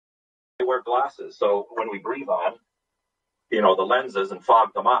wear glasses. So when we breathe on, the lenses and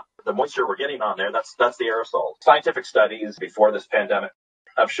fog them up, the moisture we're getting on there, that's the aerosol. Scientific studies before this pandemic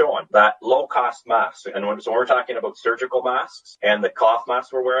have shown that low-cost masks, and when we're talking about surgical masks and the cloth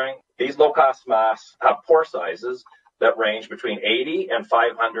masks we're wearing, these low-cost masks have pore sizes that range between 80 and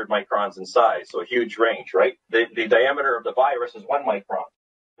 500 microns in size, so a huge range, right? The diameter of the virus is 1 micron.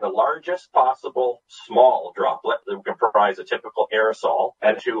 The largest possible small droplet that can comprise a typical aerosol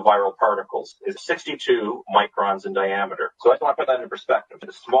and 2 viral particles is 62 microns in diameter. So I just want to put that in perspective.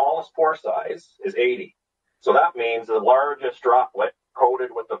 The smallest pore size is 80. So that means the largest droplet coated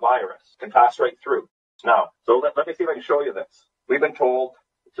with the virus can pass right through. Now, so let me see if I can show you this. We've been told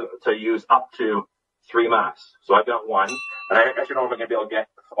to use up to 3 masks. So I've got one, and I actually don't know if I'm going to be able to get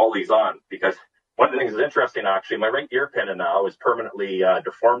all these on, because one of the things that's interesting, actually, my right ear pinna now is permanently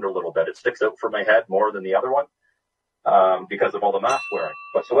deformed a little bit. It sticks out from my head more than the other one because of all the mask wearing.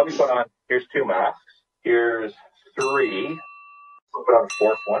 But so let me put on, here's 2 masks. Here's 3. I'll put on a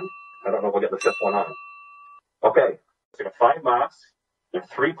 4th one. I don't know if I'll get the 5th one on. Okay, so I got 5 masks. They're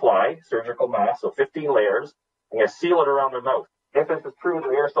 3-ply surgical masks, so 15 layers. I'm going to seal it around the mouth. If this is true, the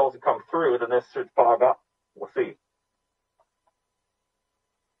aerosols have come through, then this should fog up. We'll see.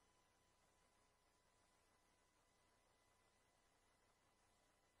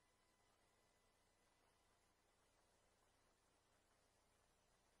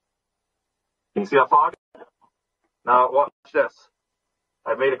 Can you see that fog? Now watch this.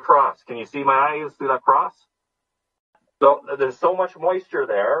 I've made a cross. Can you see my eyes through that cross? So there's so much moisture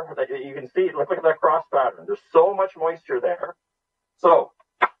there that you can see. Look at that cross pattern. There's so much moisture there. So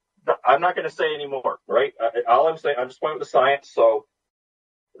I'm not going to say any more, right? All I'm saying, I'm just pointing with the science. So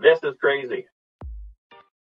this is crazy.